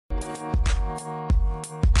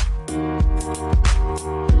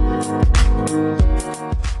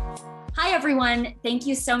everyone. Thank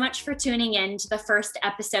you so much for tuning in to the first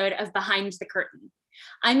episode of Behind the Curtain.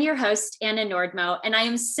 I'm your host, Anna Nordmo, and I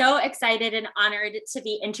am so excited and honored to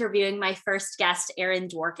be interviewing my first guest, Aaron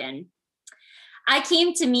Dworkin. I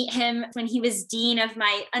came to meet him when he was dean of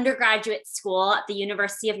my undergraduate school at the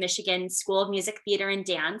University of Michigan School of Music, Theater, and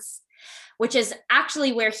Dance, which is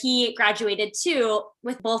actually where he graduated too,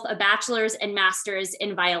 with both a bachelor's and master's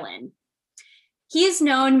in violin. He is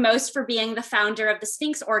known most for being the founder of the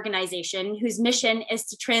Sphinx organization, whose mission is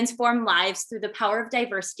to transform lives through the power of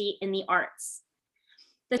diversity in the arts.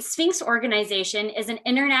 The Sphinx organization is an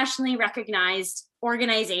internationally recognized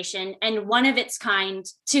organization and one of its kind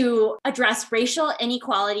to address racial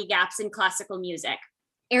inequality gaps in classical music.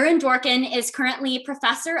 Aaron Dworkin is currently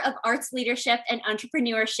Professor of Arts Leadership and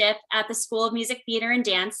Entrepreneurship at the School of Music, Theater, and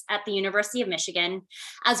Dance at the University of Michigan,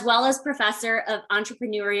 as well as Professor of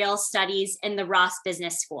Entrepreneurial Studies in the Ross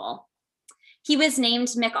Business School. He was named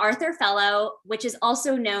MacArthur Fellow, which is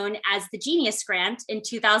also known as the Genius Grant in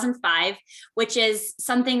 2005, which is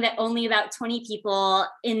something that only about 20 people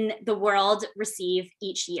in the world receive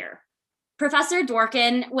each year. Professor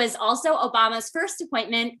Dworkin was also Obama's first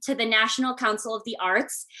appointment to the National Council of the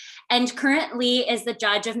Arts and currently is the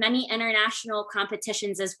judge of many international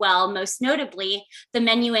competitions as well, most notably the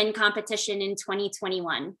Menuhin competition in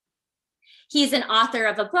 2021. He's an author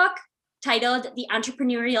of a book titled The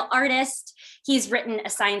Entrepreneurial Artist. He's written a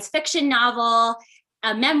science fiction novel,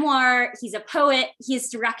 a memoir, he's a poet, he's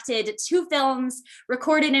directed 2 films,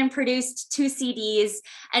 recorded and produced 2 CDs,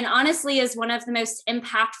 and honestly is one of the most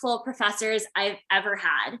impactful professors I've ever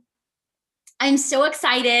had. I'm so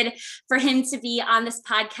excited for him to be on this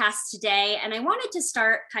podcast today, and I wanted to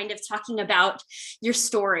start kind of talking about your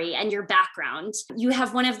story and your background. You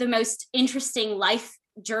have one of the most interesting life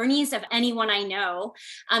journeys of anyone I know.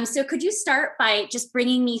 So could you start by just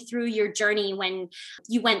bringing me through your journey when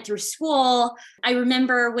you went through school? I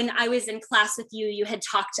remember when I was in class with you, you had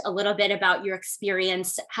talked a little bit about your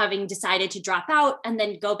experience having decided to drop out and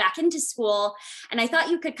then go back into school. And I thought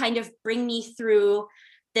you could kind of bring me through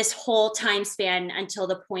this whole time span until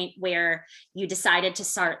the point where you decided to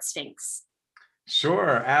start Sphinx.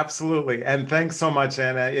 Sure, absolutely. And thanks so much,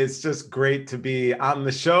 Anna. It's just great to be on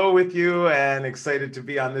the show with you and excited to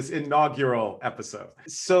be on this inaugural episode.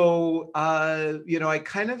 So, I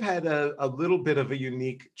kind of had a little bit of a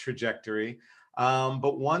unique trajectory,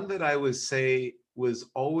 but one that I would say was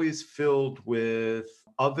always filled with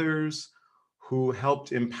others who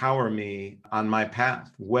helped empower me on my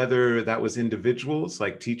path, whether that was individuals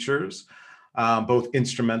like teachers, both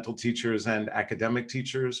instrumental teachers and academic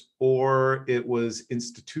teachers, or it was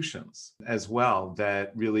institutions as well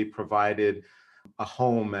that really provided a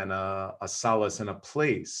home and a solace and a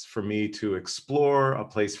place for me to explore, a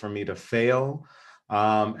place for me to fail,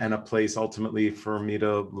 and a place ultimately for me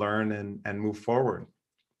to learn and move forward.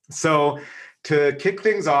 So to kick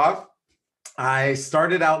things off, I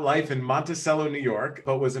started out life in Monticello, New York,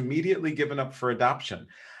 but was immediately given up for adoption.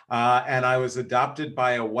 And I was adopted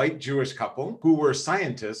by a white Jewish couple who were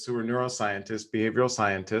scientists, who were neuroscientists, behavioral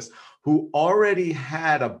scientists, who already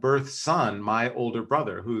had a birth son, my older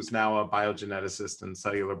brother, who's now a biogeneticist and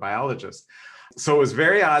cellular biologist. So it was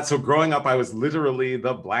very odd. So growing up, I was literally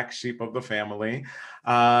the black sheep of the family,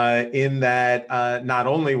 in that not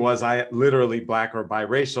only was I literally black or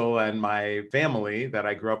biracial and my family that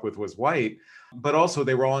I grew up with was white, but also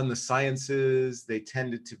they were all in the sciences. They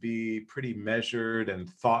tended to be pretty measured and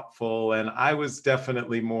thoughtful. And I was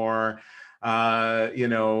definitely more,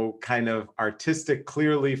 kind of artistic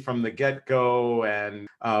clearly from the get-go and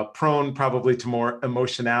prone probably to more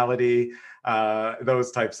emotionality,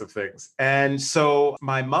 those types of things. And so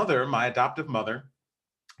my mother, my adoptive mother,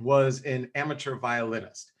 was an amateur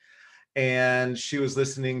violinist. And she was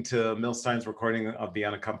listening to Milstein's recording of the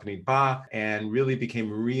Unaccompanied Bach and really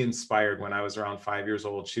became re-inspired when I was around 5 years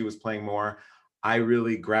old. She was playing more. I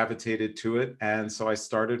really gravitated to it. And so I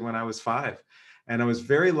started when I was 5. And I was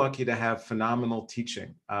very lucky to have phenomenal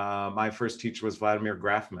teaching. My first teacher was Vladimir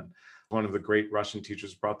Grafman, one of the great Russian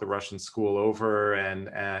teachers, brought the Russian school over and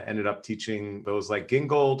ended up teaching those like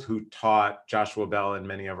Gingold, who taught Joshua Bell and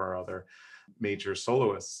many of our other major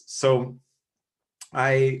soloists. So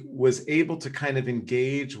I was able to kind of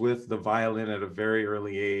engage with the violin at a very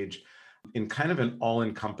early age in kind of an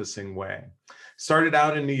all-encompassing way. Started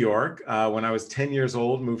out in New York when I was 10 years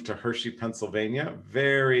old, moved to Hershey, Pennsylvania.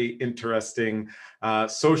 Very interesting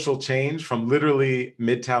social change from literally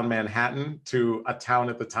Midtown Manhattan to a town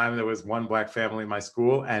at the time that was one black family in my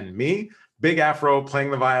school and me, big afro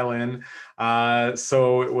playing the violin.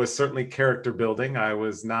 So it was certainly character building. I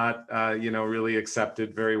was not, really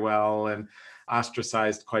accepted very well. And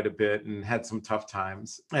ostracized quite a bit and had some tough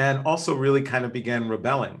times, and also really kind of began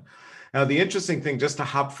rebelling. Now, the interesting thing, just to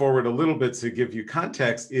hop forward a little bit to give you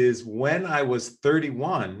context, is when I was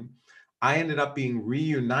 31, I ended up being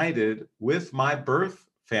reunited with my birth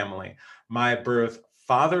family, my birth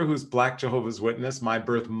father, who's Black Jehovah's Witness, my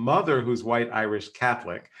birth mother, who's white Irish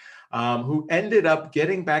Catholic, who ended up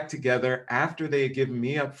getting back together after they had given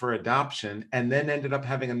me up for adoption, and then ended up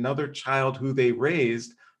having another child who they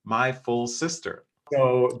raised, my full sister.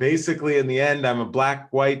 So basically, in the end, I'm a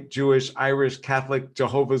Black, white, Jewish, Irish, Catholic,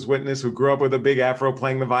 Jehovah's Witness who grew up with a big afro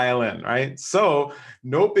playing the violin, right? So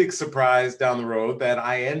no big surprise down the road that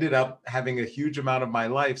I ended up having a huge amount of my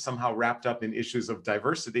life somehow wrapped up in issues of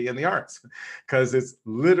diversity in the arts, because it's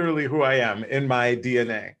literally who I am in my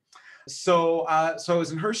DNA. So I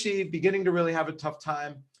was in Hershey, beginning to really have a tough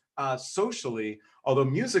time socially, although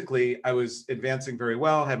musically I was advancing very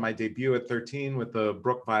well. Had my debut at 13 with the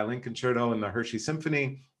Bruch Violin Concerto and the Hershey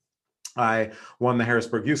Symphony. I won the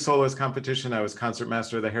Harrisburg Youth Soloist Competition. I was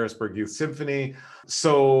concertmaster of the Harrisburg Youth Symphony.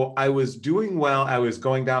 So I was doing well. I was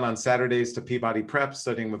going down on Saturdays to Peabody Prep,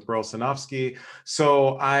 studying with Burl Sinofsky.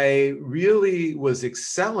 So I really was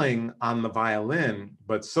excelling on the violin,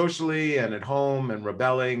 but socially and at home and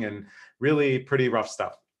rebelling and really pretty rough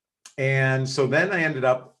stuff. And so then I ended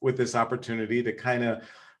up with this opportunity to kind of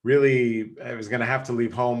really, I was going to have to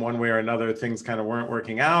leave home one way or another. Things kind of weren't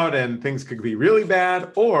working out and things could be really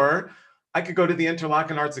bad, or I could go to the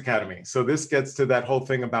Interlochen Arts Academy. So this gets to that whole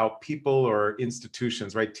thing about people or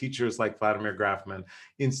institutions, right? Teachers like Vladimir Grafman,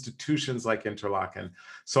 institutions like Interlochen.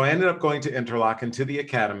 So I ended up going to Interlochen, to the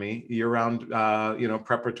academy, year-round,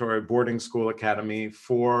 preparatory boarding school academy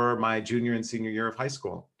for my junior and senior year of high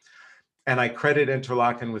school. And I credit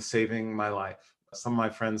Interlochen with saving my life. Some of my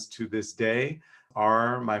friends to this day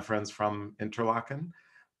are my friends from Interlochen.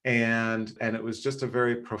 And it was just a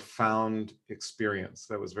very profound experience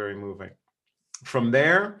that was very moving. From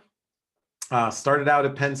there, started out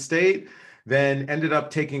at Penn State, then ended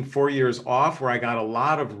up taking 4 years off where I got a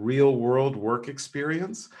lot of real world work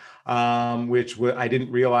experience, which I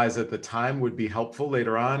didn't realize at the time would be helpful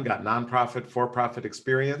later on, got nonprofit, for-profit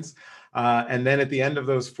experience. And then at the end of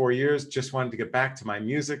those 4 years, just wanted to get back to my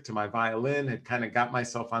music, to my violin, had kind of got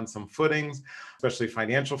myself on some footings, especially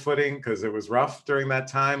financial footing, because it was rough during that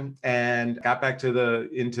time, and got back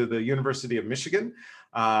into the University of Michigan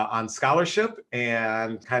on scholarship.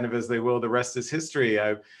 And kind of as they will, the rest is history.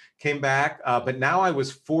 I came back, but now I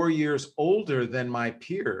was 4 years older than my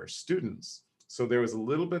peer students. So there was a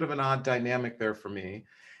little bit of an odd dynamic there for me.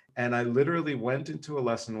 And I literally went into a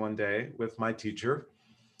lesson one day with my teacher,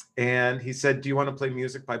 and he said, "Do you want to play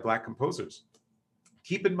music by Black composers?"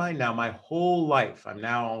 Keep in mind now, my whole life, I'm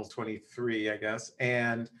now 23, I guess,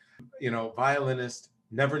 and, violinist,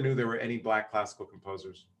 never knew there were any Black classical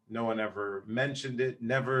composers. No one ever mentioned it,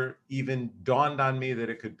 never even dawned on me that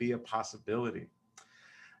it could be a possibility.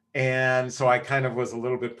 And so I kind of was a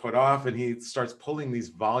little bit put off, and he starts pulling these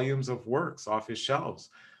volumes of works off his shelves.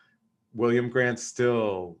 William Grant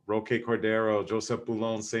Still, Roque Cordero, Joseph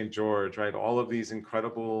Boulon St. George, right? All of these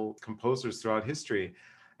incredible composers throughout history.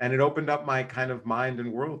 And it opened up my kind of mind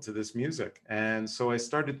and world to this music. And so I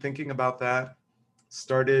started thinking about that,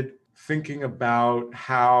 started thinking about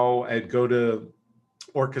how I'd go to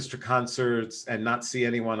orchestra concerts and not see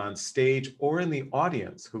anyone on stage or in the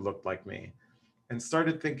audience who looked like me. And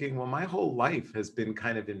started thinking, well, my whole life has been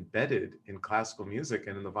kind of embedded in classical music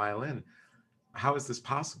and in the violin. How is this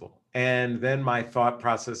possible? And then my thought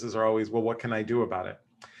processes are always, well, what can I do about it?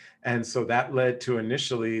 And so that led to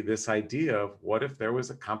initially this idea of, what if there was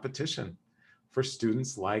a competition for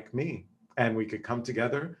students like me, and we could come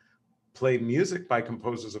together, play music by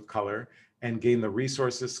composers of color, and gain the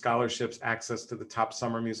resources, scholarships, access to the top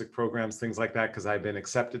summer music programs, things like that, because I'd been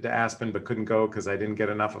accepted to Aspen but couldn't go because I didn't get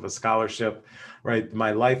enough of a scholarship, right?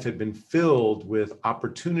 My life had been filled with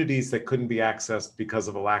opportunities that couldn't be accessed because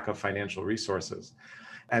of a lack of financial resources.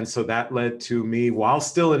 And so that led to me, while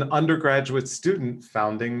still an undergraduate student,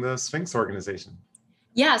 founding the Sphinx organization.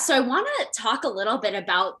 Yeah, so I want to talk a little bit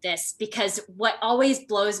about this, because what always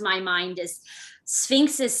blows my mind is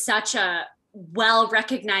Sphinx is such a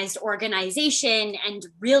well-recognized organization and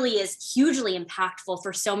really is hugely impactful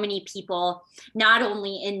for so many people, not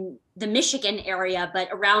only in the Michigan area, but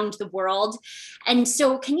around the world. And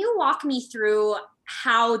so can you walk me through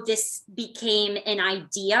how this became an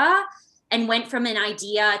idea and went from an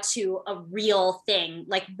idea to a real thing?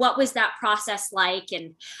 Like, what was that process like,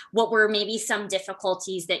 and what were maybe some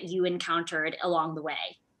difficulties that you encountered along the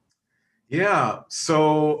way? Yeah,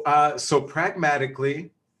 so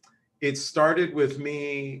pragmatically, it started with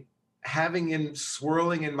me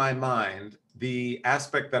swirling in my mind the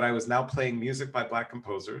aspect that I was now playing music by Black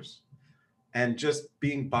composers and just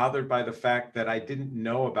being bothered by the fact that I didn't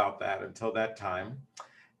know about that until that time,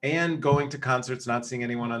 and going to concerts, not seeing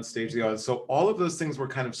anyone on stage, the audience. So all of those things were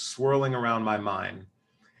kind of swirling around my mind.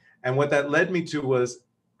 And what that led me to was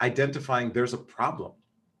identifying there's a problem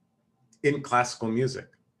in classical music.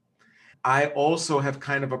 I also have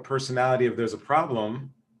kind of a personality of there's a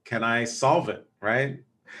problem, can I solve it, right?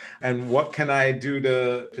 And what can I do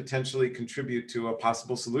to potentially contribute to a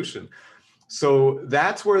possible solution? So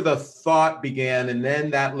that's where the thought began. And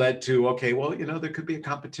then that led to, okay, well, there could be a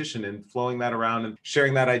competition, and flowing that around and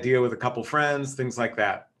sharing that idea with a couple friends, things like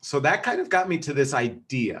that. So that kind of got me to this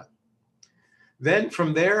idea. Then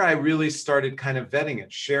from there, I really started kind of vetting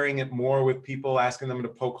it, sharing it more with people, asking them to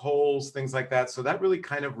poke holes, things like that. So that really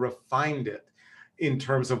kind of refined it in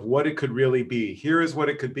terms of what it could really be. Here is what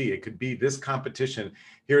it could be. It could be this competition.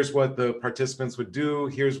 Here's what the participants would do.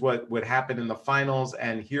 Here's what would happen in the finals.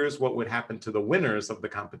 And here's what would happen to the winners of the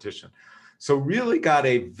competition. So really got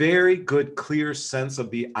a very good, clear sense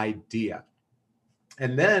of the idea.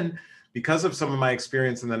 And then because of some of my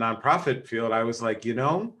experience in the nonprofit field, I was like,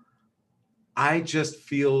 I just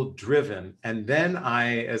feel driven. And then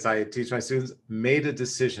as I teach my students, made a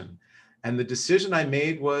decision. And the decision I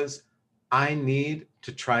made was, I need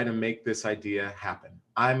to try to make this idea happen.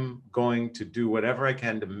 I'm going to do whatever I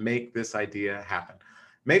can to make this idea happen.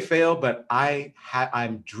 May fail, but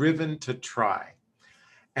I'm driven to try.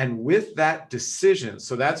 And with that decision,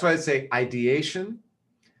 so that's why I say ideation,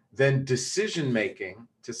 then decision-making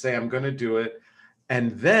to say, I'm going to do it,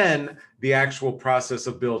 and then the actual process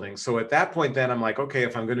of building. So at that point, then I'm like, okay,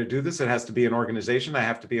 if I'm going to do this, it has to be an organization. I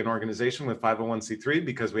have to be an organization with 501c3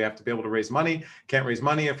 because we have to be able to raise money. Can't raise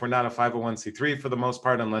money if we're not a 501c3 for the most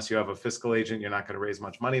part, unless you have a fiscal agent, you're not going to raise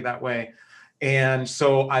much money that way. And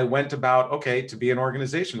so I went about, okay, to be an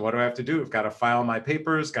organization, what do I have to do? I've got to file my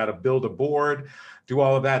papers, got to build a board, do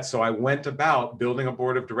all of that. So I went about building a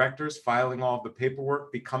board of directors, filing all of the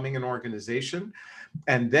paperwork, becoming an organization,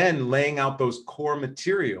 and then laying out those core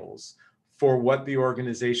materials for what the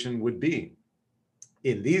organization would be.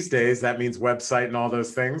 In these days, that means website and all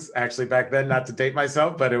those things. Actually, back then, not to date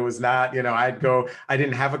myself, but it was not, I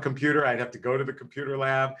didn't have a computer. I'd have to go to the computer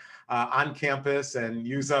lab on campus and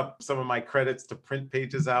use up some of my credits to print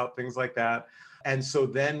pages out, things like that. And so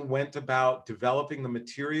then went about developing the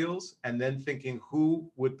materials and then thinking who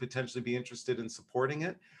would potentially be interested in supporting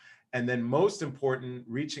it. And then most important,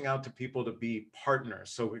 reaching out to people to be partners.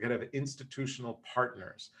 So we could have institutional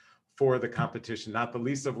partners for the competition, not the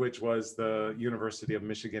least of which was the University of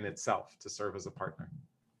Michigan itself to serve as a partner.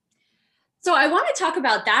 So I want to talk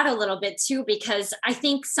about that a little bit too, because I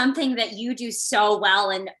think something that you do so well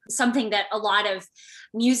and something that a lot of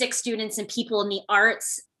music students and people in the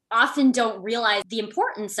arts often don't realize the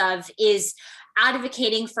importance of is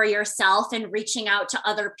advocating for yourself and reaching out to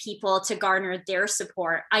other people to garner their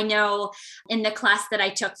support. I know in the class that I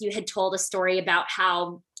took, you had told a story about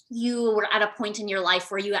how you were at a point in your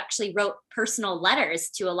life where you actually wrote personal letters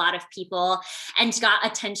to a lot of people and got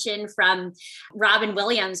attention from Robin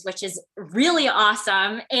Williams, which is really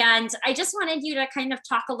awesome. And I just wanted you to kind of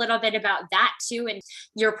talk a little bit about that too, and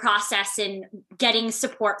your process in getting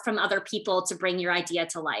support from other people to bring your idea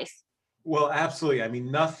to life. Well, absolutely. I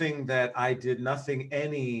mean, nothing that I did, nothing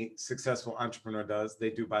any successful entrepreneur does,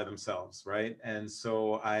 they do by themselves, right? And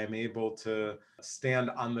so I am able to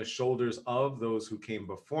stand on the shoulders of those who came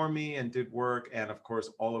before me and did work, and of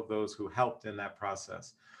course, all of those who helped in that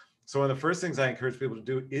process. So one of the first things I encourage people to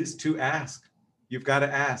do is to ask. You've got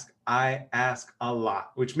to ask. I ask a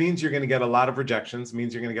lot, which means you're going to get a lot of rejections,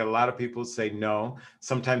 means you're going to get a lot of people say no.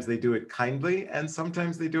 Sometimes they do it kindly and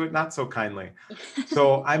sometimes they do it not so kindly.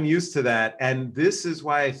 So I'm used to that. And this is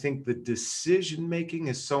why I think the decision making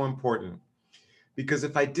is so important. Because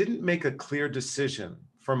if I didn't make a clear decision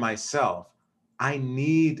for myself, I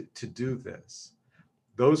need to do this.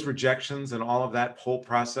 Those rejections and all of that whole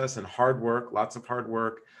process and hard work, lots of hard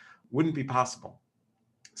work, wouldn't be possible.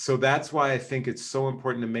 So that's why I think it's so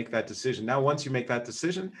important to make that decision. Now, once you make that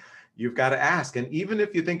decision, you've got to ask. And even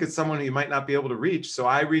if you think it's someone who you might not be able to reach. So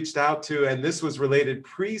I reached out to, and this was related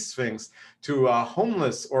pre-Sphinx, to a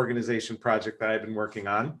homeless organization project that I've been working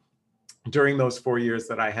on during those 4 years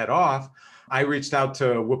that I had off. I reached out to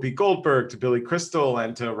Whoopi Goldberg, to Billy Crystal,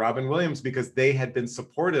 and to Robin Williams because they had been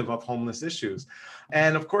supportive of homeless issues.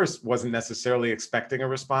 And of course, wasn't necessarily expecting a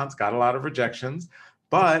response, got a lot of rejections.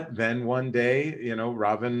 But then one day,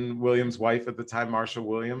 Robin Williams' wife at the time, Marsha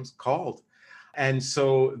Williams, called. And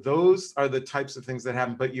so those are the types of things that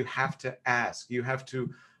happen, but you have to ask. You have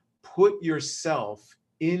to put yourself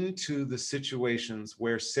into the situations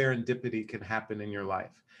where serendipity can happen in your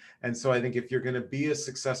life. And so I think if you're going to be a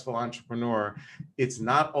successful entrepreneur, it's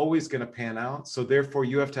not always going to pan out. So therefore,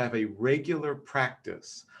 you have to have a regular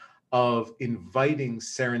practice of inviting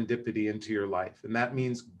serendipity into your life. And that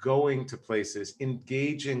means going to places,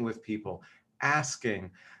 engaging with people,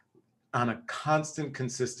 asking on a constant,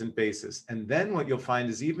 consistent basis. And then what you'll find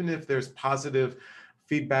is even if there's positive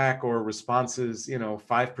feedback or responses,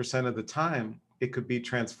 5% of the time, it could be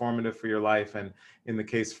transformative for your life. And in the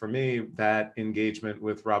case for me, that engagement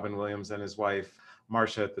with Robin Williams and his wife,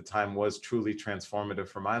 Marcia, at the time was truly transformative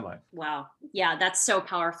for my life. Wow. Yeah, that's so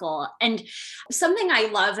powerful. And something I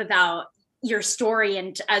love about your story,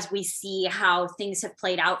 and as we see how things have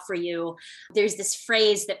played out for you, there's this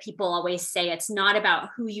phrase that people always say, it's not about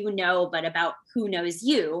who you know, but about who knows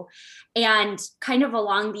you. And kind of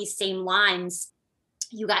along these same lines,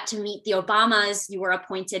 you got to meet the Obamas. You were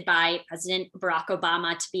appointed by President Barack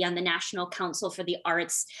Obama to be on the National Council for the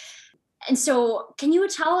Arts. And so can you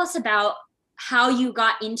tell us about how you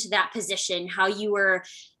got into that position, how you were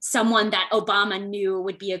someone that Obama knew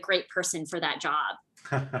would be a great person for that job?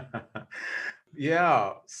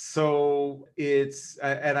 Yeah, so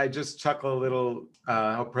and I just chuckle a little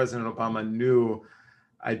how President Obama knew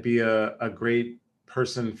I'd be a great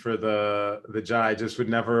person for the job. I just would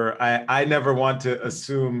never, I never want to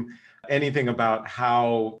assume anything about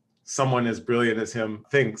how someone as brilliant as him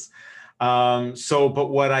thinks. But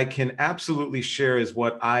what I can absolutely share is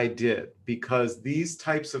what I did, because these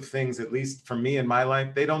types of things, at least for me in my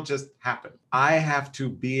life, they don't just happen. I have to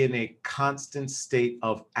be in a constant state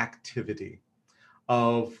of activity,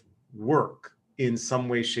 of work in some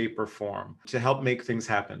way, shape, or form to help make things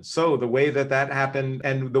happen. So the way that happened,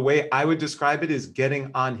 and the way I would describe it, is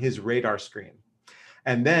getting on his radar screen.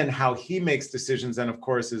 And then how he makes decisions, and of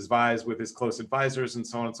course his advise with his close advisors and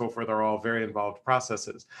so on and so forth, are all very involved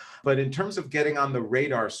processes. But in terms of getting on the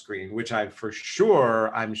radar screen, which I'm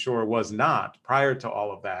sure was not prior to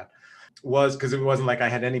all of that, was because it wasn't like I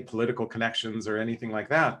had any political connections or anything like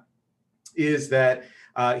that, is that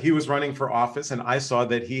he was running for office, and I saw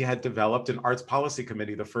that he had developed an arts policy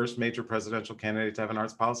committee, the first major presidential candidate to have an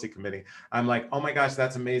arts policy committee. I'm like, oh my gosh,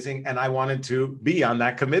 that's amazing. And I wanted to be on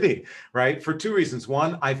that committee, right? For two reasons.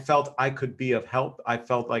 One, I felt I could be of help. I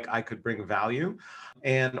felt like I could bring value.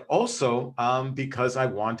 And also because I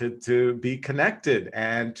wanted to be connected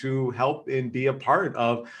and to help and be a part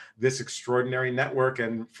of this extraordinary network.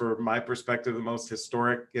 And for my perspective, the most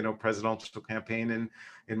historic, presidential campaign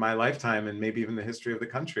in my lifetime, and maybe even the history of the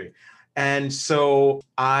country. And so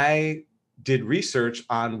I did research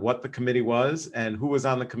on what the committee was and who was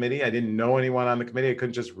on the committee. I didn't know anyone on the committee. I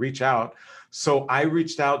couldn't just reach out. So I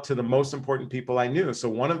reached out to the most important people I knew. So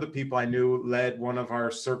one of the people I knew led one of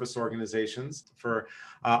our service organizations for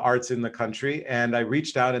arts in the country. And I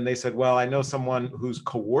reached out and they said, well, I know someone who's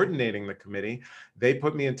coordinating the committee. They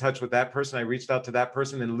put me in touch with that person. I reached out to that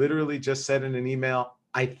person and literally just said in an email,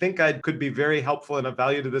 I think I could be very helpful and of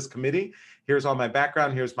value to this committee. Here's all my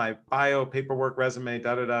background. Here's my bio, paperwork, resume,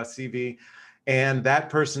 CV. And that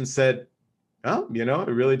person said, oh, it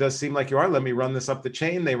really does seem like you are. Let me run this up the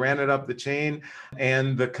chain. They ran it up the chain.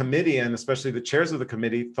 And the committee, and especially the chairs of the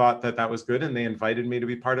committee, thought that that was good. And they invited me to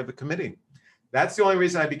be part of the committee. That's the only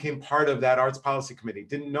reason I became part of that arts policy committee.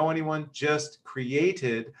 Didn't know anyone, just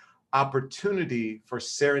created opportunity for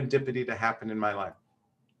serendipity to happen in my life.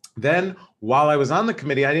 Then, while I was on the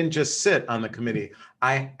committee, I didn't just sit on the committee.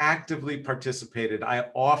 I actively participated. I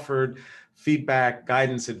offered feedback,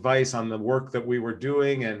 guidance, advice on the work that we were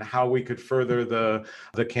doing and how we could further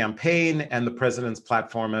the campaign and the president's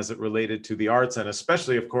platform as it related to the arts. And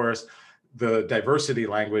especially, of course, the diversity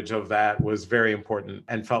language of that was very important,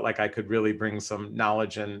 and felt like I could really bring some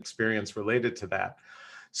knowledge and experience related to that.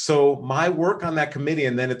 So my work on that committee,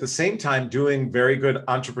 and then at the same time doing very good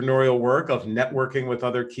entrepreneurial work of networking with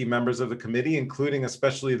other key members of the committee, including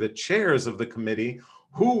especially the chairs of the committee,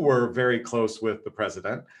 who were very close with the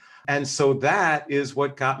president. And so that is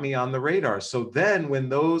what got me on the radar. So then when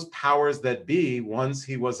those powers that be, once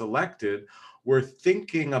he was elected, were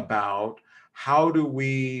thinking about how do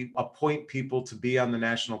we appoint people to be on the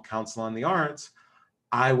National Council on the Arts,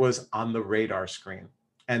 I was on the radar screen.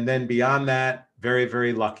 And then beyond that, very,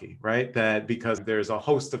 very lucky, right? That because there's a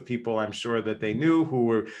host of people I'm sure that they knew who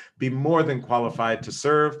would be more than qualified to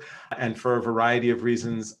serve. And for a variety of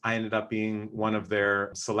reasons, I ended up being one of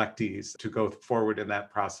their selectees to go forward in that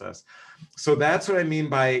process. So that's what I mean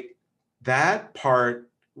by that part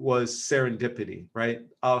was serendipity, right?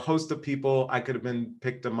 A host of people, I could have been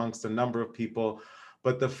picked amongst a number of people,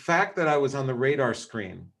 but the fact that I was on the radar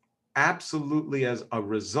screen, absolutely as a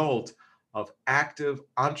result of active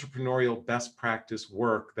entrepreneurial best practice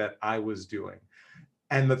work that I was doing.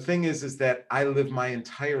 And the thing is that I live my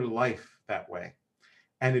entire life that way.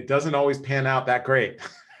 And it doesn't always pan out that great,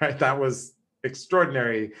 right? That was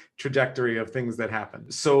extraordinary trajectory of things that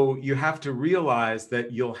happen. So you have to realize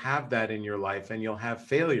that you'll have that in your life and you'll have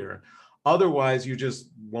failure. Otherwise, you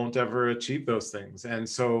just won't ever achieve those things. And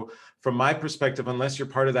so from my perspective, unless you're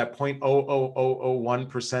part of that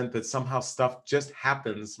 0.00001% that somehow stuff just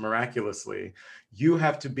happens miraculously, you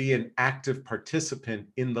have to be an active participant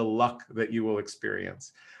in the luck that you will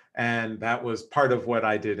experience. And that was part of what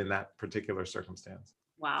I did in that particular circumstance.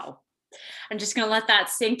 Wow. I'm just going to let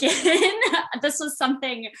that sink in. This was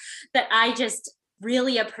something that I just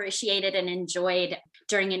really appreciated and enjoyed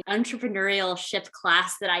during an entrepreneurship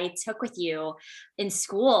class that I took with you in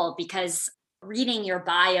school, because reading your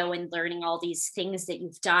bio and learning all these things that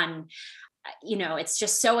you've done, it's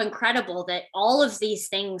just so incredible that all of these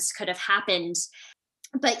things could have happened.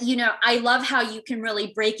 But, I love how you can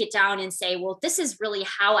really break it down and say, well, this is really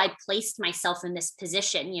how I placed myself in this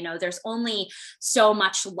position. There's only so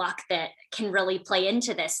much luck that can really play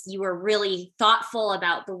into this. You were really thoughtful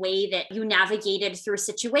about the way that you navigated through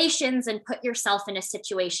situations and put yourself in a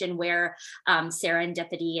situation where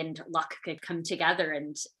serendipity and luck could come together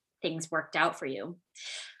and things worked out for you.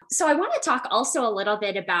 So I want to talk also a little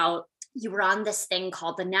bit about, you were on this thing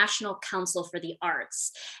called the National Council for the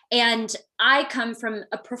Arts. And I come from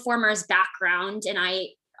a performer's background, and I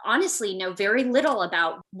honestly know very little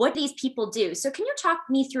about what these people do. So can you talk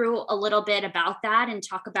me through a little bit about that and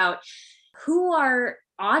talk about who are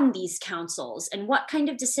on these councils and what kind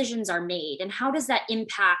of decisions are made and how does that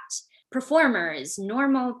impact performers,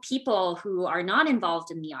 normal people who are not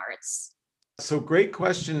involved in the arts? So great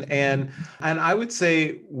question. And I would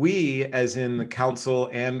say we, as in the council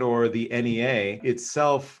and or the NEA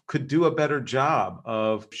itself, could do a better job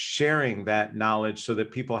of sharing that knowledge so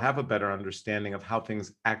that people have a better understanding of how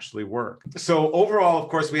things actually work. So overall, of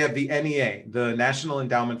course, we have the NEA, the National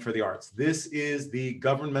Endowment for the Arts. This is the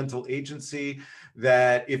governmental agency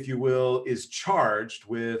that, if you will, is charged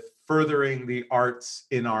with furthering the arts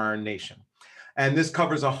in our nation. And this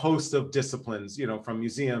covers a host of disciplines, from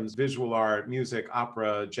museums, visual art, music,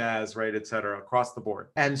 opera, jazz, right, et cetera, across the board.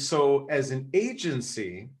 And so as an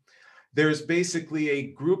agency, there's basically a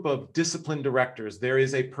group of discipline directors. There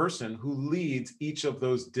is a person who leads each of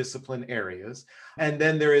those discipline areas. And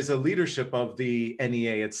then there is a leadership of the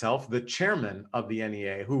NEA itself, the chairman of the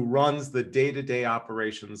NEA, who runs the day-to-day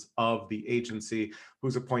operations of the agency,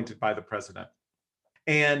 who's appointed by the president.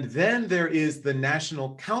 And then there is the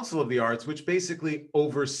National Council of the Arts, which basically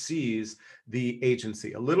oversees the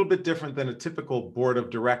agency. A little bit different than a typical board of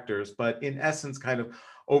directors, but in essence, kind of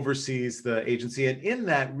oversees the agency. And in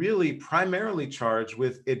that, really primarily charged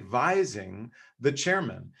with advising the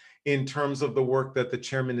chairman in terms of the work that the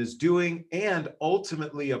chairman is doing and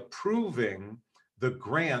ultimately approving the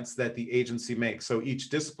grants that the agency makes. So each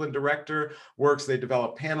discipline director works, they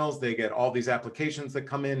develop panels, they get all these applications that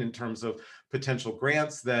come in terms of potential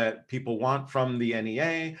grants that people want from the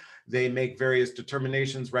NEA. They make various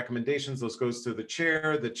determinations, recommendations. Those goes to the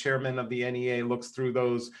chair. The chairman of the NEA looks through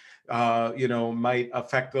those, might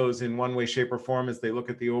affect those in one way, shape, or form as they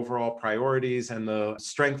look at the overall priorities and the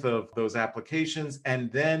strength of those applications.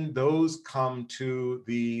 And then those come to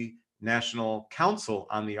the National Council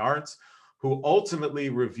on the Arts, who ultimately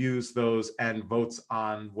reviews those and votes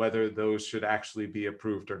on whether those should actually be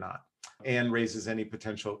approved or not, and raises any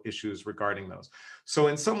potential issues regarding those. So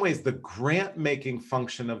in some ways, the grant-making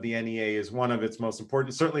function of the NEA is one of its most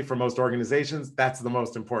important. Certainly for most organizations, that's the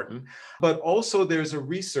most important. But also there's a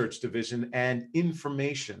research division and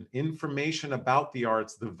information about the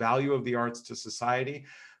arts, the value of the arts to society.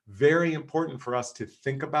 Very important for us to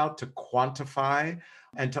think about, to quantify,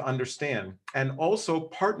 and to understand. And also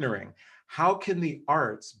partnering. How can the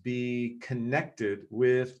arts be connected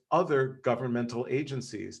with other governmental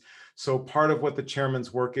agencies? So part of what the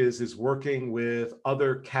chairman's work is working with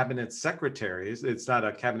other cabinet secretaries. It's not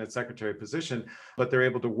a cabinet secretary position, but they're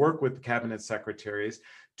able to work with the cabinet secretaries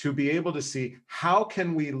to be able to see how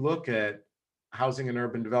can we look at housing and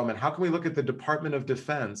urban development? How can we look at the Department of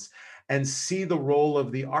Defense and see the role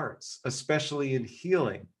of the arts, especially in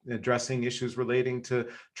healing, addressing issues relating to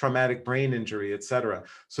traumatic brain injury, et cetera.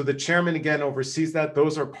 So the chairman, again, oversees that.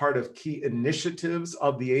 Those are part of key initiatives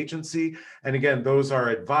of the agency. And again, those are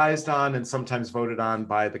advised on and sometimes voted on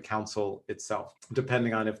by the council itself,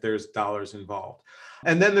 depending on if there's dollars involved.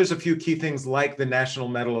 And then there's a few key things like the National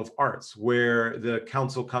Medal of Arts, where the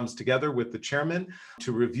council comes together with the chairman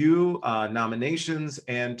to review nominations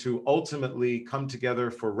and to ultimately come together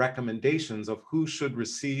for recommendations of who should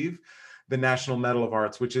receive the National Medal of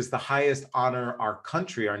Arts, which is the highest honor our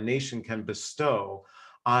country, our nation can bestow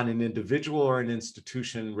on an individual or an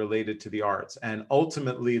institution related to the arts. And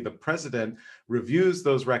ultimately, the president reviews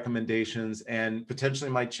those recommendations and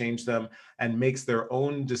potentially might change them and makes their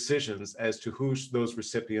own decisions as to who those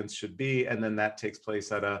recipients should be. And then that takes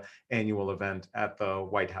place at an annual event at the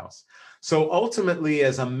White House. So ultimately,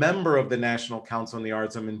 as a member of the National Council on the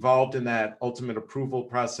Arts, I'm involved in that ultimate approval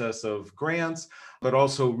process of grants, but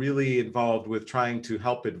also really involved with trying to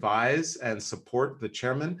help advise and support the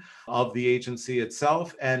chairman of the agency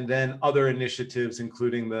itself, and then other initiatives,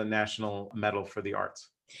 including the National Medal for the Arts.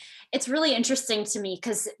 It's really interesting to me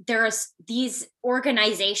because there's these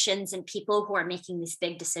organizations and people who are making these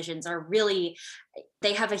big decisions are really,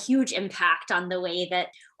 they have a huge impact on the way that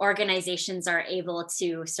organizations are able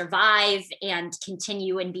to survive and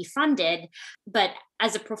continue and be funded. But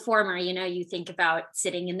as a performer, you think about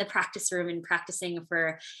sitting in the practice room and practicing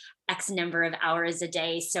for X number of hours a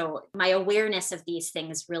day. So my awareness of these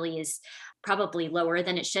things really is probably lower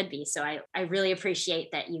than it should be. So I really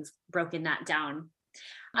appreciate that you've broken that down.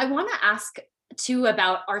 I want to ask too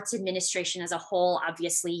about arts administration as a whole.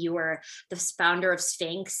 Obviously, you were the founder of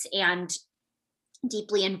Sphinx and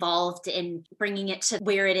deeply involved in bringing it to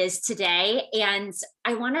where it is today. And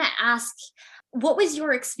I want to ask, what was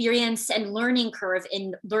your experience and learning curve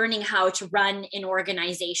in learning how to run an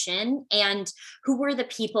organization? And who were the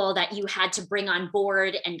people that you had to bring on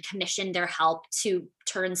board and commission their help to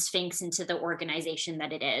turn Sphinx into the organization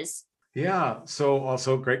that it is? Yeah, so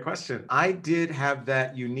also great question. I did have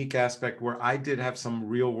that unique aspect where I did have some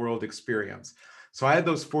real world experience. So I had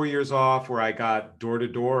those 4 years off where I got door to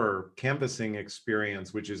door canvassing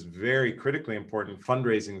experience, which is very critically important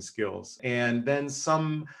fundraising skills. And then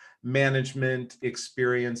some management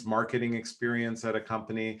experience, marketing experience at a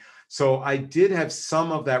company. So I did have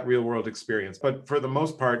some of that real world experience, but for the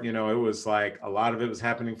most part, it was like a lot of it was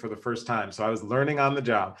happening for the first time. So I was learning on the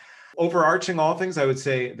job. Overarching all things, I would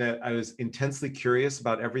say that I was intensely curious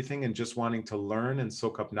about everything and just wanting to learn and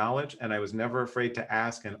soak up knowledge. And I was never afraid to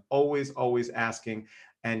ask, and always asking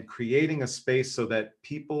and creating a space so that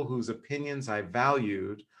people whose opinions I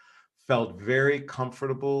valued felt very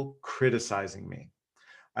comfortable criticizing me.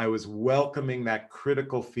 I was welcoming that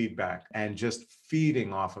critical feedback and just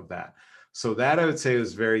feeding off of that. So that I would say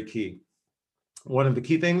is very key. One of the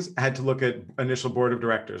key things, I had to look at initial board of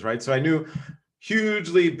directors, right? So I knew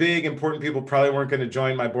hugely big, important people probably weren't going to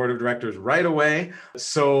join my board of directors right away.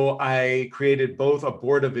 So I created both a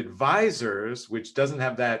board of advisors, which doesn't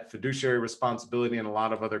have that fiduciary responsibility and a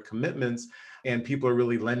lot of other commitments, and people are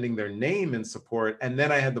really lending their name in support. And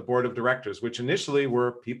then I had the board of directors, which initially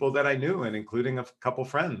were people that I knew, and including a couple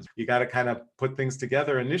friends. You got to kind of put things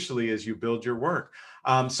together initially as you build your work.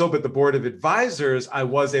 But the board of advisors, I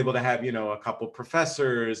was able to have, a couple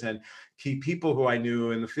professors and key people who I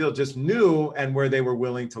knew in the field, just knew, and where they were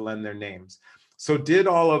willing to lend their names. So did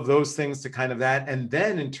all of those things to kind of that. And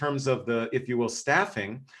then in terms of the, if you will,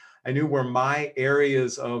 staffing, I knew where my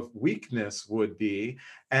areas of weakness would be.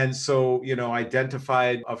 And so,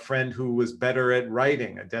 identified a friend who was better at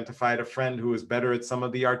writing, identified a friend who was better at some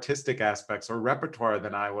of the artistic aspects or repertoire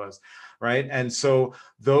than I was, right? And so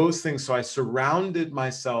those things, so I surrounded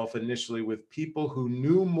myself initially with people who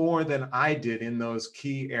knew more than I did in those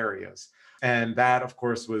key areas. And that, of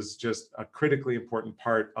course, was just a critically important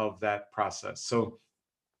part of that process. So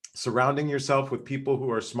surrounding yourself with people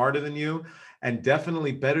who are smarter than you and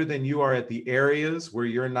definitely better than you are at the areas where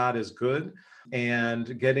you're not as good,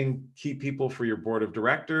 and getting key people for your board of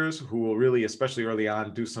directors who will really, especially early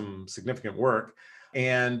on, do some significant work,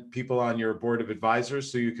 and people on your board of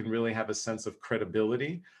advisors so you can really have a sense of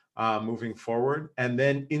credibility moving forward, and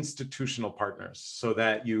then institutional partners so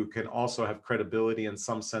that you can also have credibility and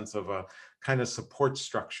some sense of a kind of support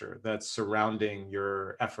structure that's surrounding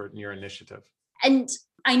your effort and your initiative. And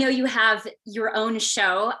I know you have your own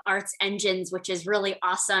show, Arts Engines, which is really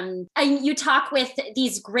awesome. And you talk with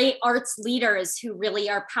these great arts leaders who really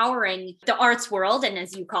are powering the arts world, and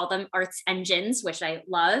as you call them, arts engines, which I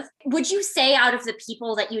love. Would you say out of the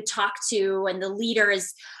people that you talk to and the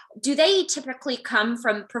leaders, do they typically come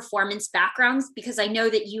from performance backgrounds? Because I know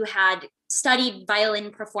that you had studied violin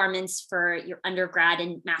performance for your undergrad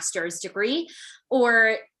and master's degree,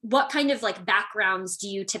 or what kind of backgrounds do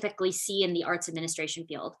you typically see in the arts administration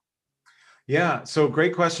field? Yeah, so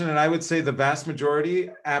great question. And I would say the vast majority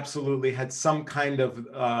absolutely had some kind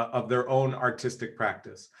of their own artistic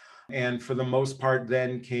practice. And for the most part,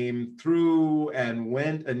 then came through and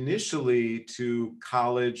went initially to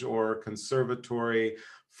college or conservatory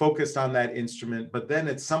focused on that instrument, but then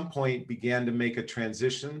at some point began to make a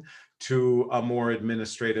transition to a more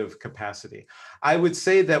administrative capacity. I would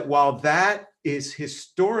say that while that is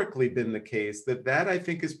historically been the case, that I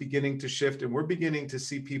think is beginning to shift, and we're beginning to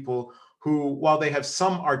see people who, while they have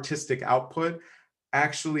some artistic output,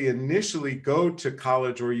 actually initially go to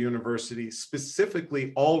college or university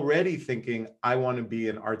specifically already thinking, I want to be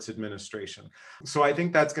in arts administration. So I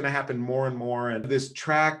think that's going to happen more and more. And this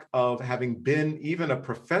track of having been even a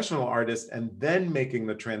professional artist and then making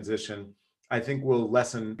the transition, I think will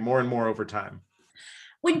lessen more and more over time.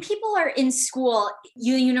 When people are in school,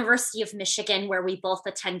 University of Michigan, where we both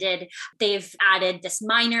attended, they've added this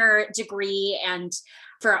minor degree and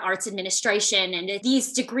for arts administration, and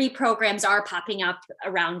these degree programs are popping up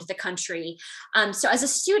around the country. So as a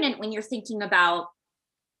student, when you're thinking about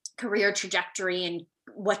career trajectory and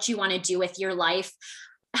what you want to do with your life,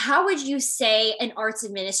 how would you say an arts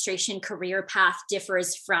administration career path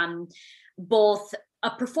differs from both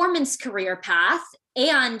a performance career path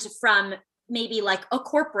and from maybe like a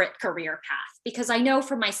corporate career path? Because I know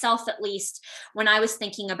for myself, at least, when I was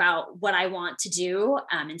thinking about what I want to do,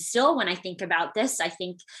 and still when I think about this, I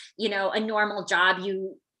think, a normal job,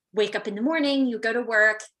 you wake up in the morning, you go to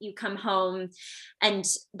work, you come home, and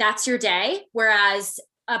that's your day. Whereas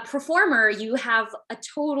a performer, you have a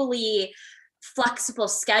totally flexible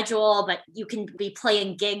schedule, but you can be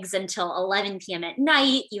playing gigs until 11 p.m. at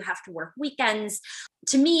night. You have to work weekends.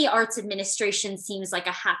 To me, arts administration seems like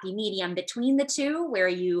a happy medium between the two, where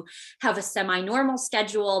you have a semi-normal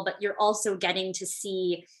schedule, but you're also getting to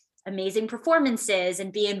see amazing performances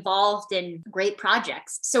and be involved in great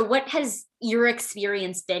projects. So what has your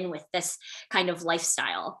experience been with this kind of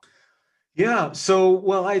lifestyle? Yeah, so,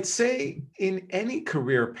 well, I'd say in any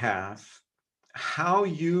career path, how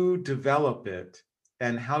you develop it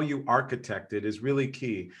and how you architect it is really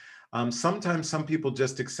key. Sometimes some people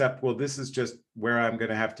just accept, well, this is just where I'm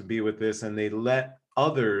going to have to be with this, and they let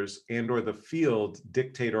others and or the field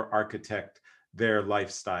dictate or architect their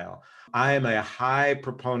lifestyle. I am a high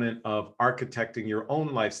proponent of architecting your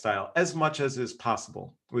own lifestyle as much as is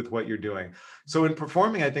possible with what you're doing. So in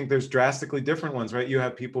performing, I think there's drastically different ones, right? You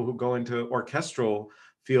have people who go into orchestral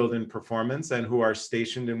field in performance and who are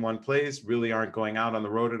stationed in one place, really aren't going out on the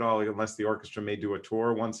road at all, unless the orchestra may do a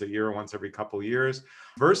tour once a year or once every couple of years,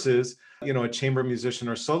 versus a chamber musician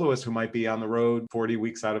or soloist who might be on the road 40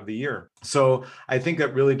 weeks out of the year. So I think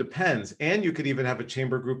that really depends. And you could even have a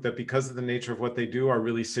chamber group that, because of the nature of what they do, are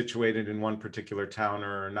really situated in one particular town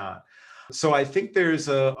or not. So I think there's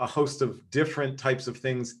a host of different types of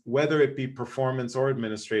things, whether it be performance or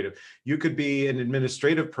administrative. You could be an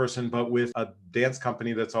administrative person, but with a dance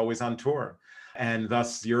company that's always on tour, and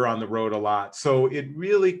thus you're on the road a lot. So it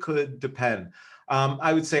really could depend.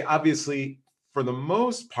 I would say, obviously, for the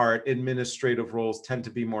most part, administrative roles tend to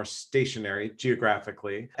be more stationary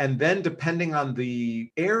geographically. And then depending on the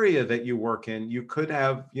area that you work in, you could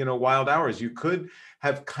have, wild hours. You could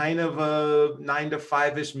have kind of a 9 to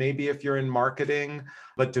 5-ish, maybe if you're in marketing,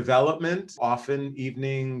 but development, often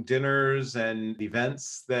evening dinners and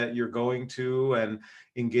events that you're going to and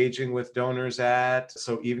engaging with donors at.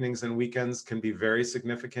 So evenings and weekends can be very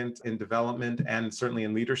significant in development and certainly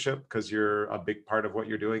in leadership, because you're a big part of what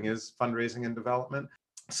you're doing is fundraising and development.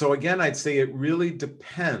 So again, I'd say it really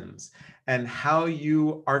depends, and how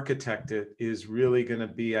you architect it is really going to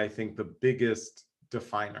be, I think, the biggest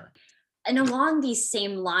definer. And along these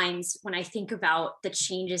same lines, when I think about the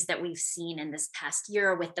changes that we've seen in this past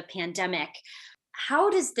year with the pandemic,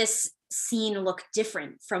 how does this scene look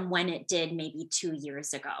different from when it did maybe 2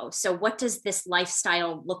 years ago? So what does this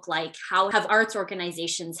lifestyle look like? How have arts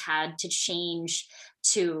organizations had to change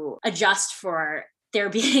to adjust for there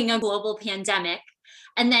being a global pandemic?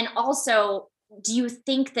 And then also, do you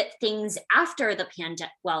think that things after the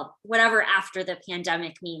pandemic, well, whatever after the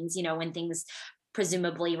pandemic means, when things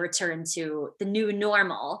presumably return to the new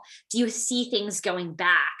normal, do you see things going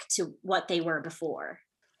back to what they were before?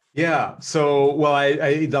 Yeah. So, well,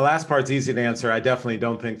 I the last part's easy to answer. I definitely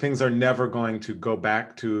don't think things are never going to go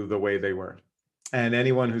back to the way they were. And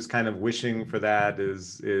anyone who's kind of wishing for that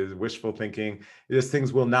is wishful thinking. Just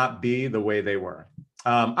things will not be the way they were.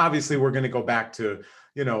 Obviously, we're going to go back to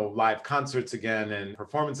live concerts again and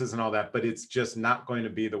performances and all that, but it's just not going to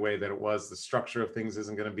be the way that it was. The structure of things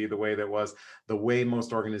isn't going to be the way that it was. The way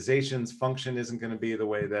most organizations function isn't going to be the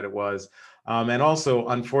way that it was. And also,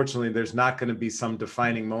 unfortunately, there's not going to be some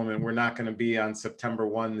defining moment. We're not going to be on September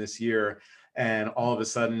 1 this year, and all of a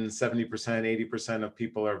sudden 70%, 80% of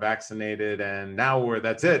people are vaccinated, and now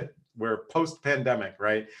that's it. we're post-pandemic,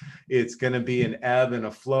 right? It's going to be an ebb and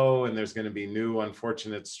a flow, and there's going to be new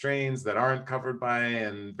unfortunate strains that aren't covered by,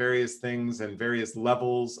 and various things and various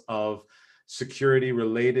levels of security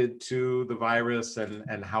related to the virus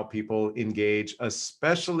and how people engage,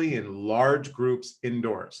 especially in large groups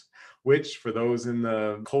indoors, which for those in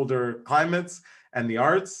the colder climates and the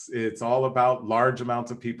arts, it's all about large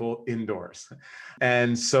amounts of people indoors.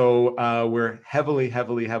 And so we're heavily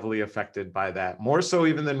affected by that, more so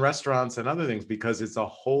even than restaurants and other things, because it's a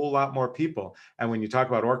whole lot more people. And when you talk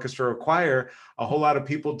about orchestra or choir, a whole lot of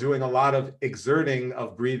people doing a lot of exerting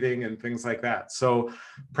of breathing and things like that. So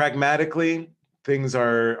pragmatically, things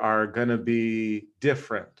are going to be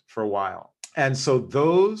different for a while. And so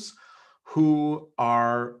those who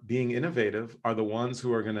are being innovative are the ones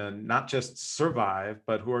who are going to not just survive,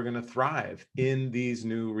 but who are going to thrive in these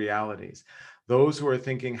new realities. Those who are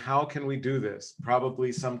thinking, how can we do this?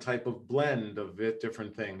 Probably some type of blend of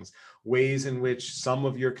different things, ways in which some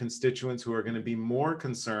of your constituents who are going to be more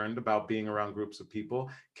concerned about being around groups of people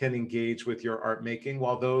can engage with your art making,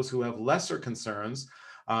 while those who have lesser concerns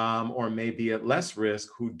or maybe at less risk,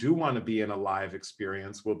 who do want to be in a live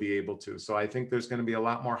experience, will be able to. So I think there's going to be a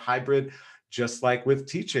lot more hybrid, just like with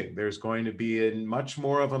teaching. There's going to be much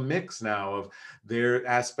more of a mix now of their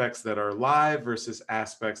aspects that are live versus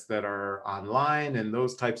aspects that are online and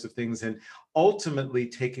those types of things, and ultimately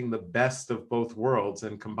taking the best of both worlds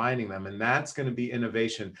and combining them. And that's going to be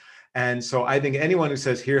innovation. And so I think anyone who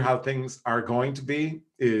says, here how things are going to be,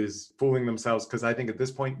 is fooling themselves, because I think at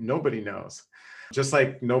this point, nobody knows. Just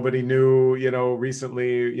like nobody knew,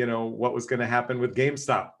 recently, what was going to happen with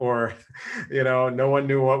GameStop, or, no one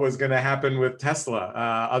knew what was going to happen with Tesla,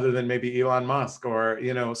 other than maybe Elon Musk, or,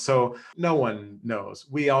 so no one knows.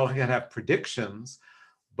 We all have predictions,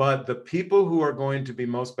 but the people who are going to be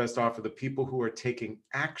most best off are the people who are taking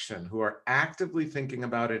action, who are actively thinking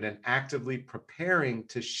about it and actively preparing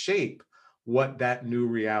to shape what that new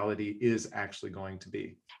reality is actually going to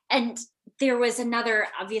be. And there was another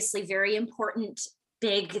obviously very important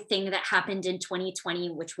big thing that happened in 2020,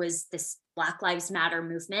 which was this Black Lives Matter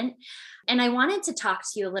movement. And I wanted to talk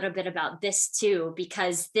to you a little bit about this too,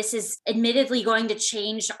 because this is admittedly going to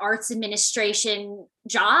change arts administration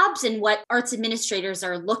jobs and what arts administrators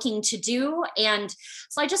are looking to do. And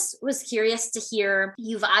so I just was curious to hear,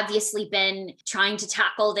 you've obviously been trying to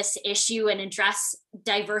tackle this issue and address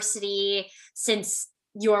diversity since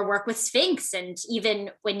your work with Sphinx, and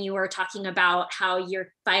even when you were talking about how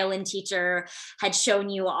your violin teacher had shown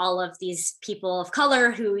you all of these people of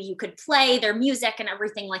color who you could play their music and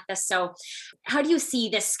everything like this. So how do you see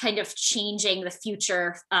this kind of changing the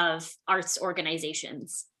future of arts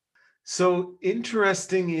organizations? So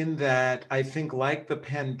interesting in that I think, like the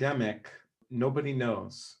pandemic, nobody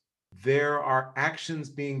knows. There are actions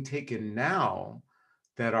being taken now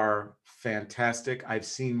that are fantastic. I've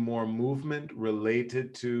seen more movement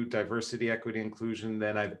related to diversity, equity, inclusion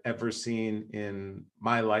than I've ever seen in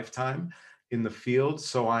my lifetime in the field.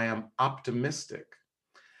 So I am optimistic.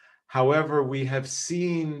 However, we have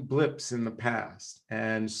seen blips in the past.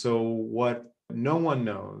 And so what no one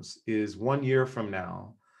knows is 1 year from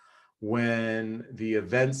now, when the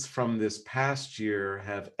events from this past year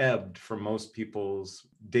have ebbed from most people's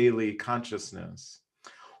daily consciousness,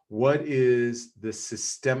 what is the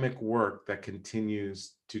systemic work that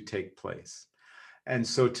continues to take place? And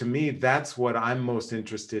so to me, that's what I'm most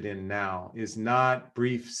interested in now, is not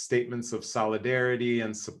brief statements of solidarity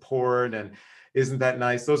and support and isn't that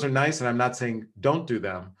nice? Those are nice, and I'm not saying don't do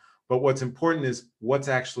them. But what's important is what's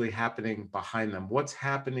actually happening behind them. What's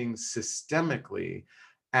happening systemically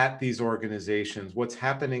at these organizations? What's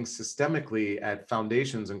happening systemically at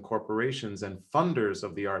foundations and corporations and funders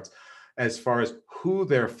of the arts, as far as who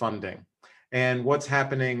they're funding, and what's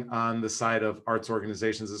happening on the side of arts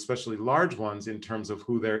organizations, especially large ones, in terms of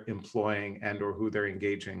who they're employing and or who they're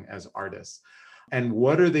engaging as artists. And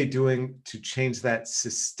what are they doing to change that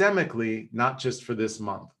systemically, not just for this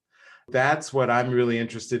month? That's what I'm really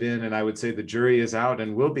interested in. And I would say the jury is out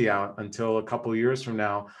and will be out until a couple of years from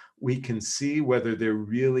now. We can see whether there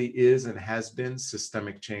really is and has been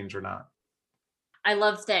systemic change or not. I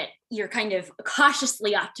love that you're kind of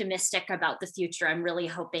cautiously optimistic about the future. I'm really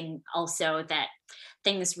hoping also that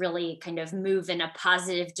things really kind of move in a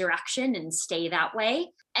positive direction and stay that way.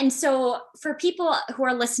 And so for people who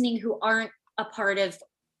are listening who aren't a part of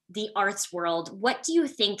the arts world, what do you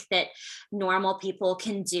think that normal people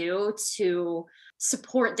can do to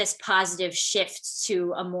support this positive shift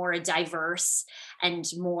to a more diverse and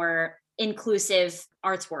more inclusive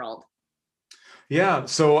arts world? Yeah,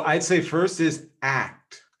 so I'd say first is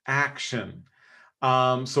action.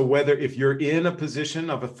 So whether if you're in a position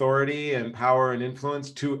of authority and power and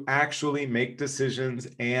influence to actually make decisions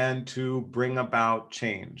and to bring about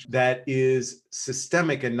change that is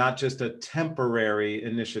systemic and not just a temporary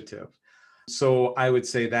initiative. So I would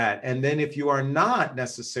say that. And then if you are not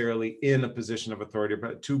necessarily in a position of authority,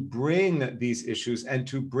 but to bring these issues and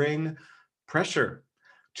to bring pressure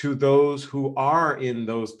to those who are in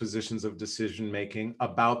those positions of decision making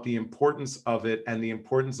about the importance of it and the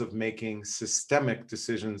importance of making systemic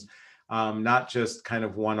decisions, not just kind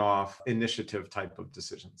of one-off initiative type of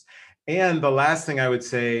decisions. And the last thing I would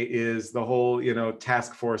say is the whole,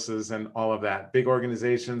 task forces and all of that. Big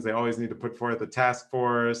organizations, they always need to put forth a task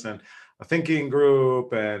force and a thinking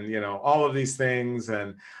group and, all of these things.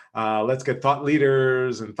 And let's get thought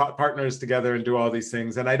leaders and thought partners together and do all these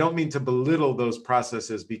things. And I don't mean to belittle those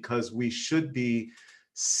processes, because we should be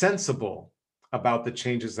sensible about the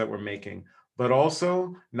changes that we're making, but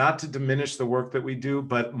also not to diminish the work that we do.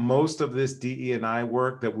 But most of this DE&I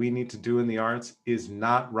work that we need to do in the arts is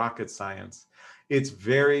not rocket science. It's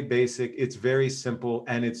very basic, it's very simple,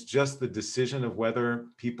 and it's just the decision of whether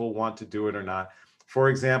people want to do it or not. For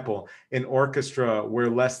example, in orchestra, where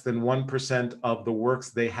less than 1% of the works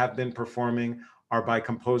they have been performing are by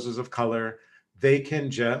composers of color, they can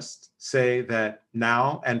just say that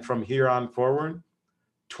now and from here on forward,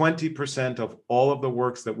 20% of all of the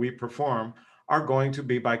works that we perform are going to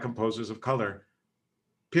be by composers of color,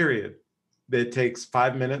 period. It takes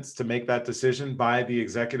 5 minutes to make that decision by the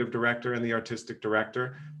executive director and the artistic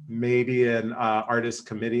director, maybe an artist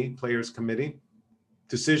committee, players committee.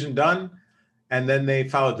 Decision done. And then they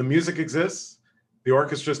follow. The music exists. The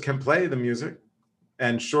orchestras can play the music.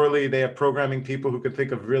 And surely they have programming people who can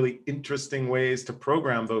think of really interesting ways to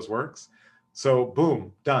program those works. So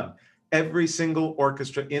boom, done. Every single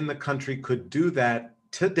orchestra in the country could do that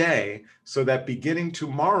today, so that beginning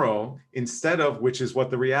tomorrow, instead of, which is what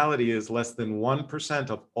the reality is, less than 1%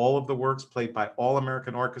 of all of the works played by all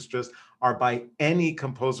American orchestras are by any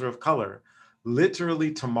composer of color.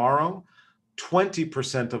 Literally tomorrow,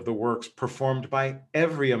 20% of the works performed by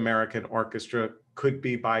every American orchestra could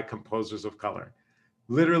be by composers of color.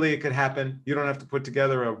 Literally, it could happen. You don't have to put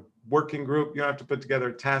together a working group. You don't have to put together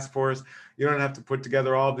a task force. You don't have to put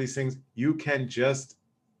together all of these things. You can just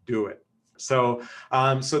do it. So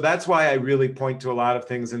that's why I really point to a lot of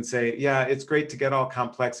things and say, yeah, it's great to get all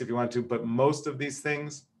complex if you want to, but most of these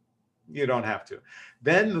things, you don't have to.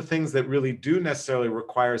 Then the things that really do necessarily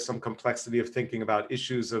require some complexity of thinking about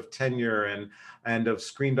issues of tenure and of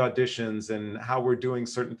screened auditions and how we're doing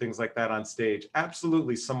certain things like that on stage,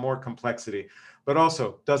 absolutely some more complexity, but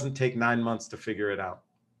also doesn't take 9 months to figure it out.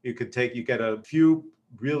 You get a few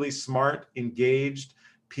really smart, engaged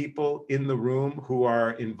people in the room who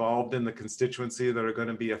are involved in the constituency that are going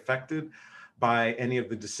to be affected by any of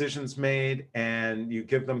the decisions made, and you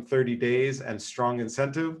give them 30 days and strong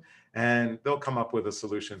incentive, and they'll come up with a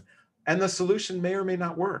solution. And the solution may or may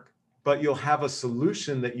not work, but you'll have a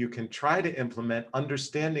solution that you can try to implement,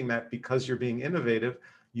 understanding that because you're being innovative,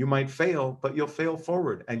 you might fail, but you'll fail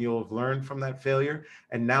forward and you'll have learned from that failure.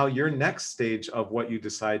 And now your next stage of what you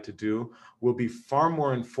decide to do will be far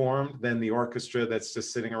more informed than the orchestra that's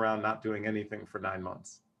just sitting around not doing anything for 9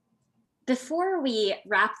 months. Before we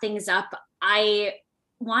wrap things up, I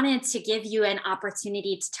wanted to give you an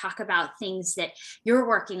opportunity to talk about things that you're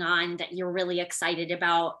working on that you're really excited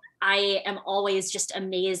about. I am always just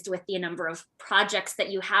amazed with the number of projects that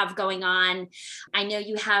you have going on. I know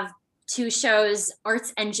you have 2 shows,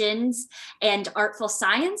 Arts Engines and Artful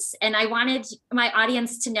Science. And I wanted my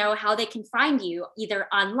audience to know how they can find you either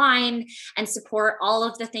online and support all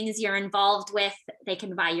of the things you're involved with. They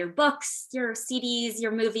can buy your books, your CDs,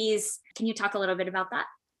 your movies. Can you talk a little bit about that?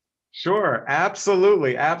 Sure,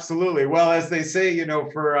 absolutely, absolutely. Well, as they say,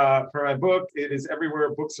 for a book, it is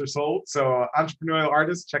everywhere books are sold. So Entrepreneurial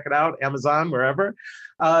Artist, check it out, Amazon, wherever.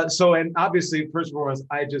 And obviously, first and foremost,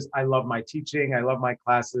 I love my teaching. I love my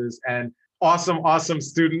classes, and awesome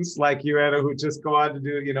students like you, Anna, who just go on to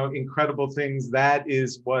do, incredible things. That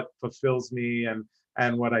is what fulfills me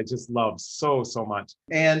and what I just love so much.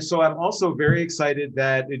 And so I'm also very excited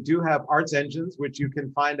that we do have Arts Engines, which you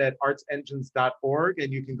can find at artsengines.org,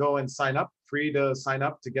 and you can go and sign up, free to sign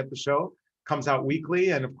up to get the show. Comes out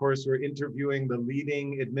weekly, and of course we're interviewing the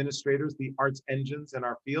leading administrators, the arts engines in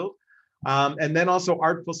our field. And then also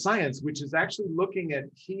Artful Science, which is actually looking at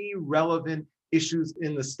key relevant issues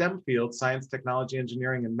in the STEM field, science, technology,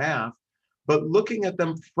 engineering, and math, but looking at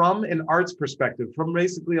them from an arts perspective, from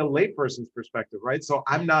basically a layperson's perspective, right? So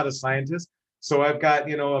I'm not a scientist. So I've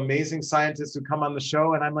got, amazing scientists who come on the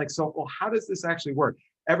show, and I'm like, well, how does this actually work?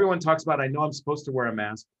 everyone talks about, I know I'm supposed to wear a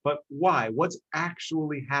mask, but why? What's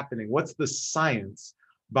actually happening? What's the science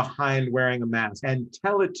behind wearing a mask? And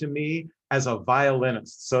tell it to me as a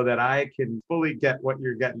violinist so that I can fully get what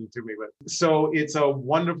you're getting to me with. So it's a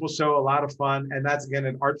wonderful show, a lot of fun. And that's again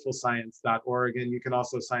at artfulscience.org. And you can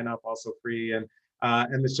also sign up, also free. And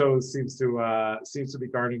the show seems to be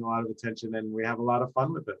garnering a lot of attention, and we have a lot of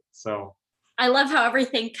fun with it. So I love how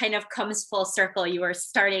everything kind of comes full circle. You were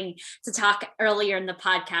starting to talk earlier in the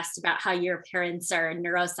podcast about how your parents are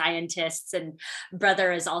neuroscientists and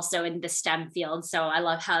brother is also in the STEM field. So I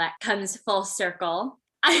love how that comes full circle.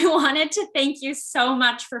 I wanted to thank you so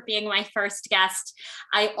much for being my first guest.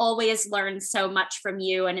 I always learn so much from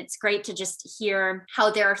you, and it's great to just hear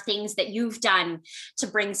how there are things that you've done to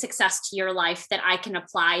bring success to your life that I can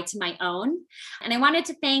apply to my own. And I wanted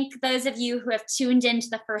to thank those of you who have tuned into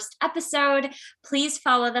the first episode. Please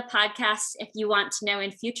follow the podcast if you want to know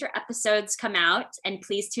when future episodes come out, and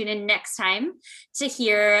please tune in next time to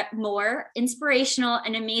hear more inspirational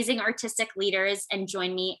and amazing artistic leaders and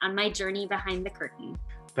join me on my journey behind the curtain.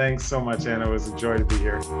 Thanks so much, Anna. It was a joy to be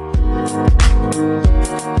here.